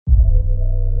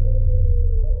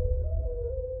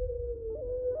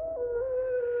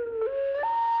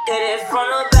Did it from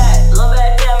the back, look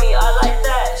back at me, I like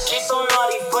that. She so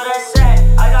naughty for that sack.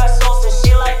 I got sauce and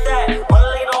she like that. Wanna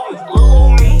lick it off me,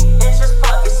 look at me. Inches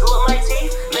pockets, look my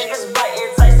teeth. Niggas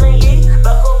biting Tyson Yee.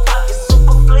 Buckle pockets,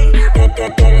 super fleet.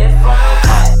 Did it from the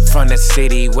back. From the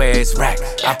city where it's rack,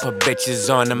 I put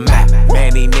bitches on the map.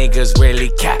 Man, these niggas really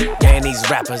cap. Man, these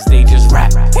rappers, they just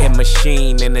rap. Hit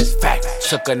machine and it's fact.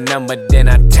 Took a number, then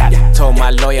I tap. Told my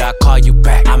lawyer I'll call you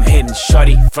back. I'm hitting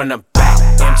shorty from the back.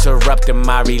 Interrupting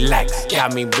my relax.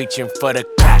 Got me reaching for the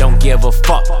crack. Don't give a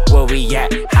fuck where we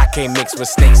at. I can't mix with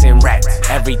snakes and rats.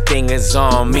 Everything is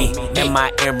on me. And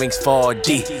my earrings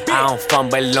 4D. I don't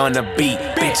fumble on the beat.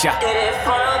 Bitch, Did it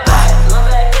from the